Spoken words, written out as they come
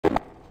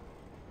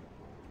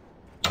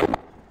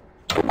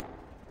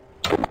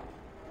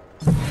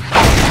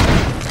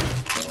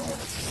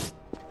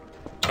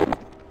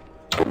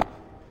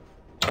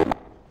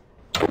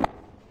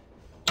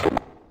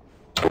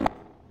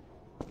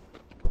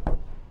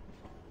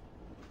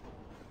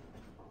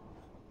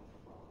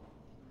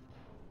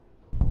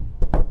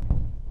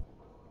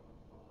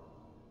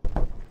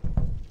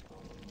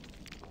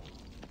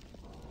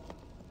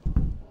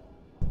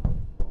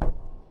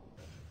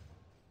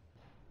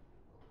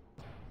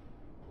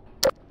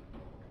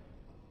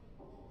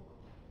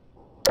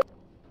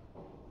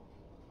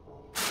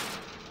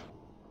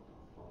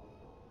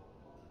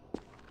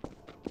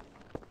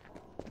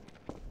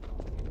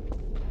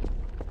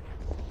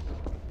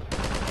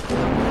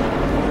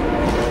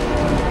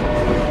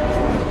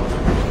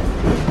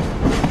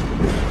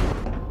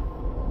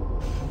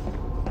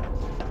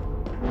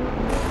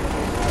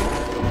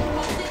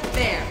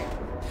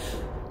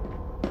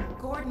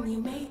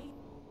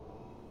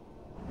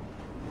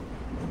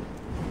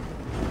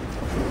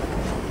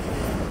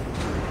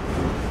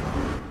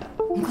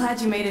glad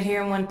you made it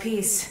here in one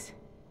piece.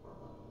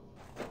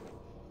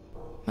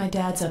 My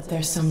dad's up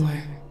there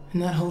somewhere, in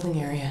that holding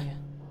area.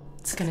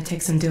 It's gonna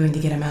take some doing to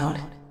get him out.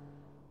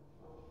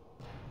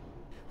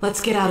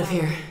 Let's get out of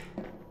here.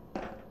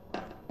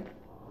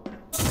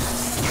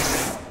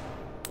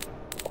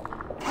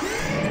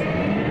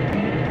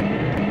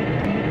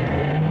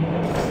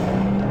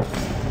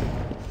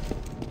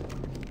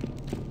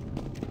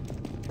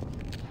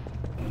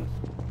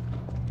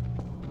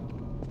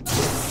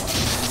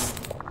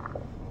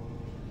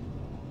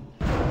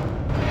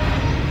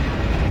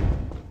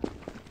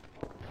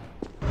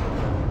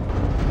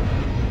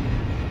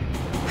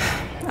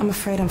 I'm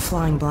afraid I'm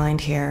flying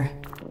blind here.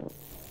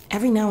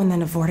 Every now and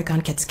then a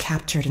Vortigaunt gets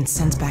captured and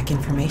sends back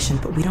information,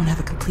 but we don't have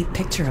a complete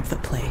picture of the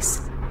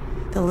place.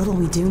 The little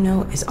we do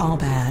know is all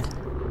bad.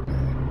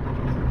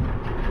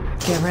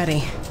 Get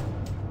ready.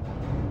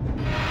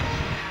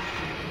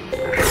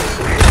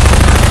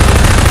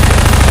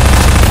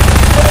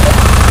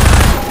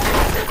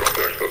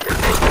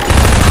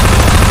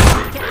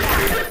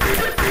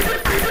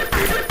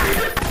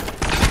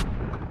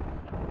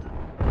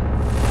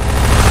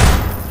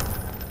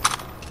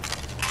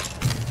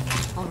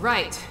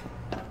 Right.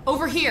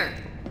 Over here.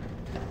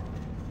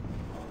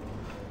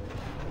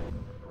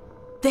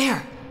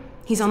 There!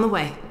 He's on the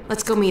way.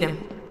 Let's go meet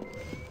him.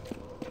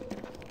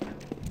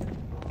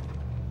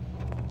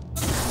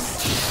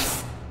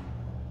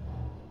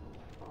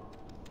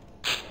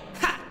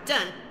 Ha!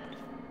 Done!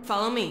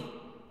 Follow me.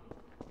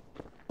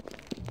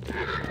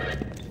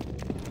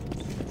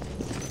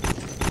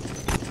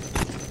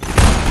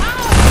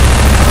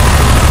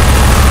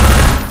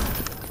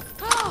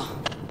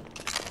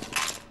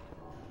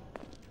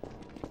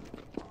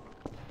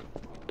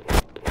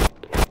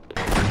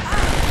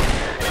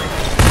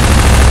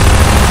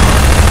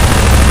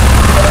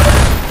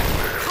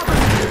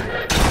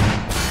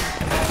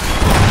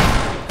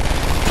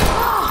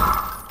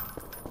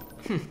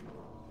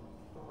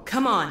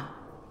 Come on.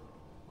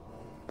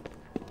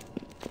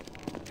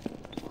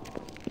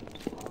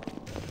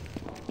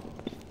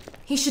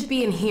 He should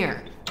be in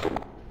here.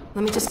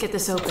 Let me just get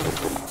this open.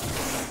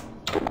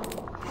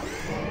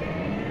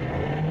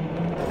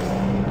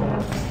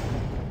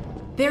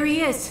 There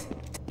he is.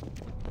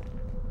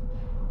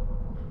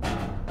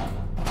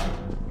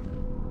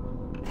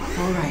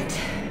 All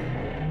right.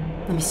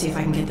 Let me see if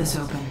I can get this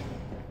open.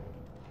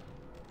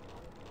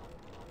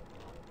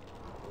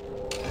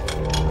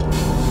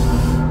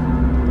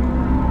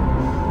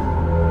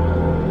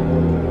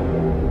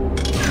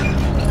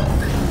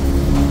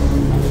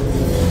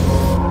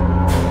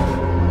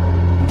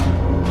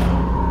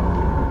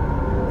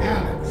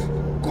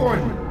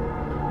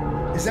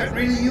 Is that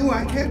really you?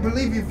 I can't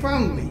believe you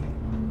found me.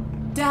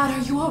 Dad,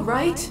 are you all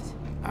right?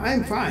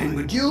 I'm fine,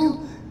 but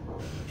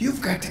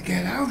you've got to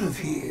get out of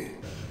here.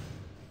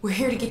 We're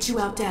here to get you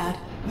out, Dad.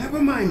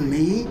 Never mind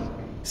me.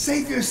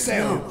 Save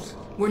yourselves.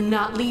 No, we're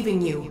not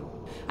leaving you.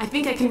 I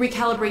think I can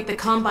recalibrate the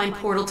Combine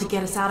portal to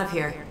get us out of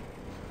here.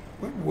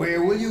 But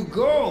where will you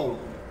go?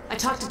 I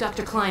talked to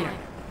Dr. Kleiner.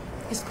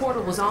 His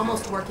portal was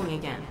almost working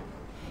again.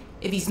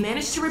 If he's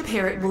managed to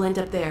repair it, we'll end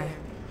up there.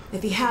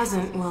 If he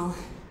hasn't, well,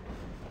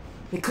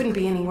 we couldn't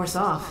be any worse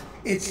off.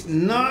 It's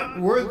not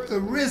worth the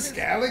risk,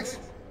 Alyx.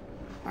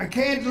 I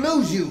can't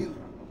lose you.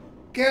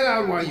 Get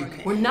out while you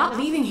can. We're not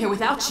leaving here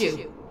without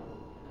you.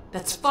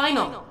 That's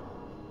final.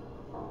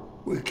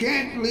 We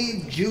can't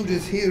leave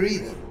Judith here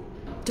either.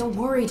 Don't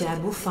worry,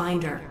 Dad. We'll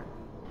find her.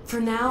 For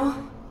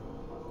now,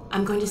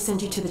 I'm going to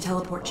send you to the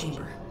teleport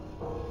chamber.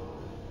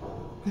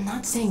 I'm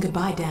not saying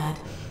goodbye, Dad.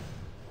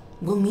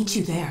 We'll meet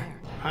you there.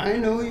 I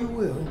know you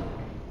will.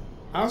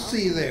 I'll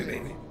see you there,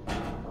 baby.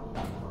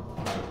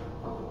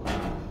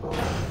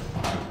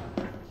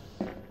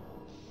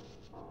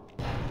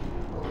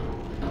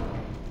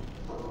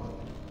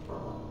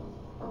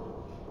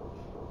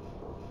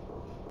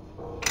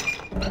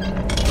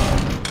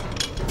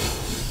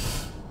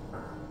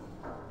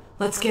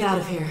 Let's get out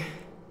of here.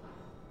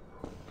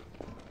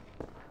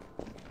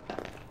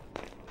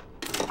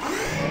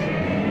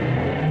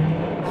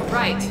 All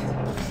right.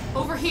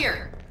 Over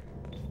here.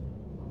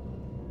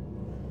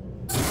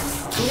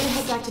 I'm gonna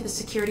head back to the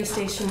security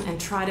station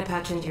and try to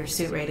patch into your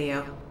suit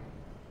radio.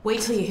 Wait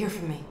till you hear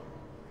from me.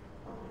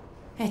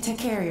 Hey, take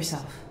care of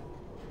yourself.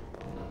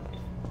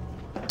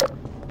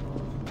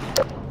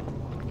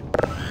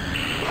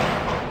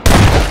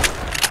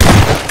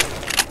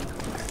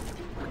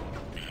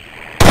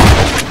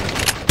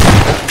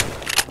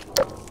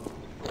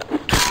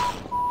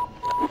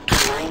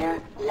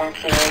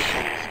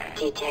 Lacerations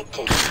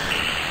detected.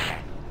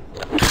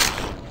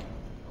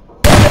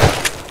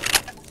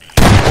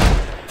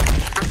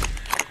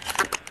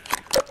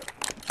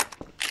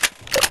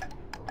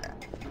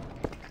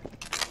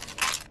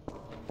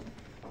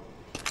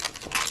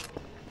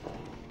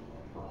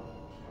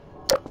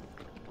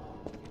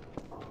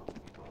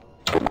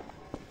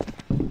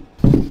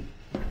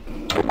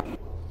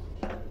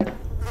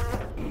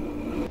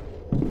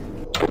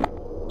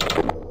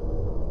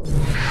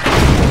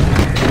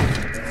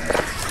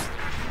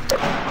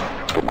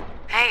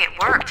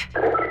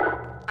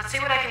 see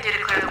what I can do to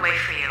clear the way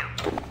for you.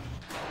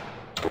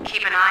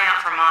 Keep an eye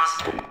out for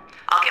Mossman.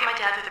 I'll get my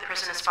dad through the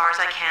prison as far as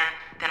I can,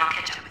 then I'll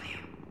catch up with you.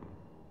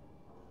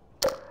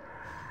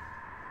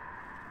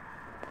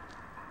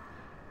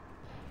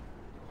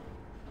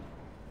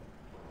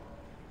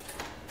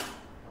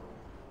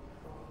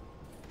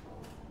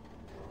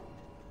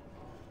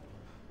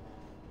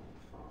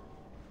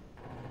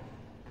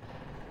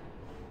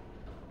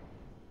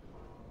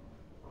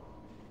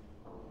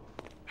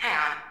 Hang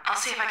on, I'll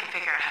see if I can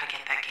figure out how to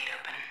get that gate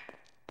open.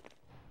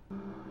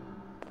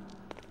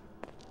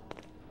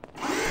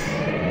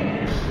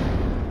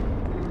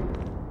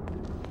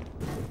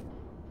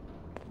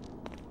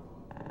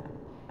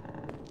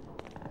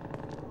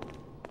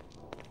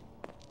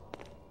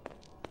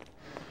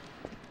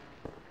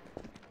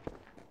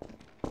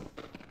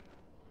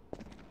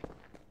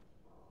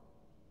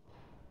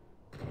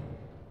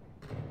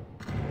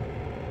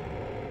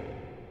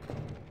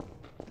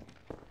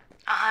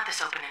 I'll have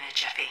this open in a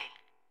jiffy.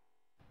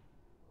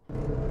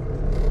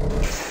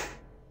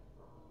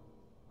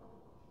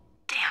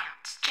 Damn,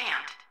 it's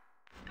jammed.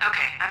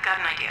 Okay, I've got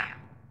an idea.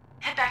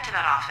 Head back to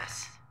that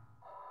office.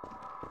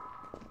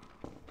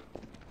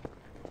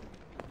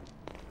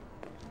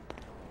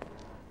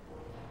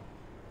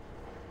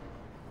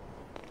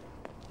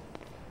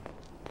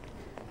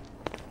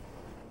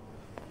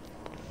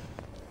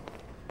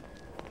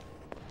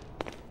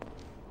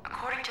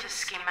 According to the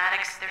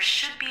schematics, there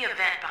should be a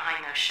vent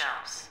behind those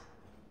shelves.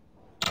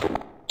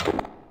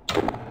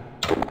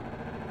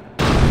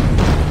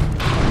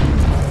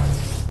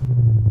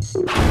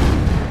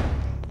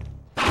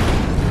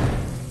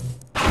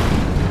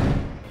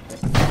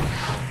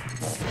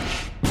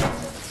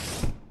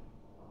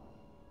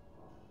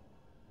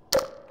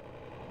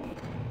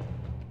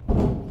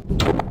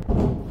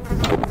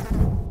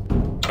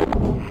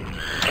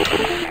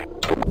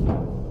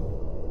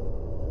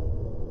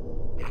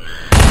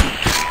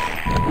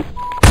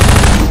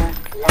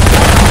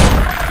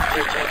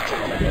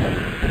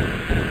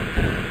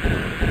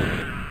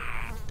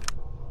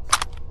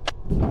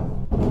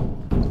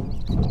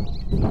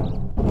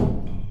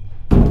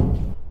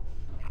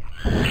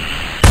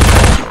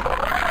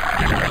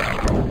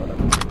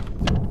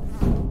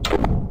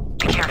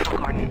 Be careful,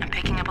 Gordon. I'm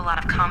picking up a lot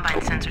of combine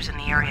sensors in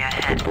the area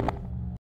ahead.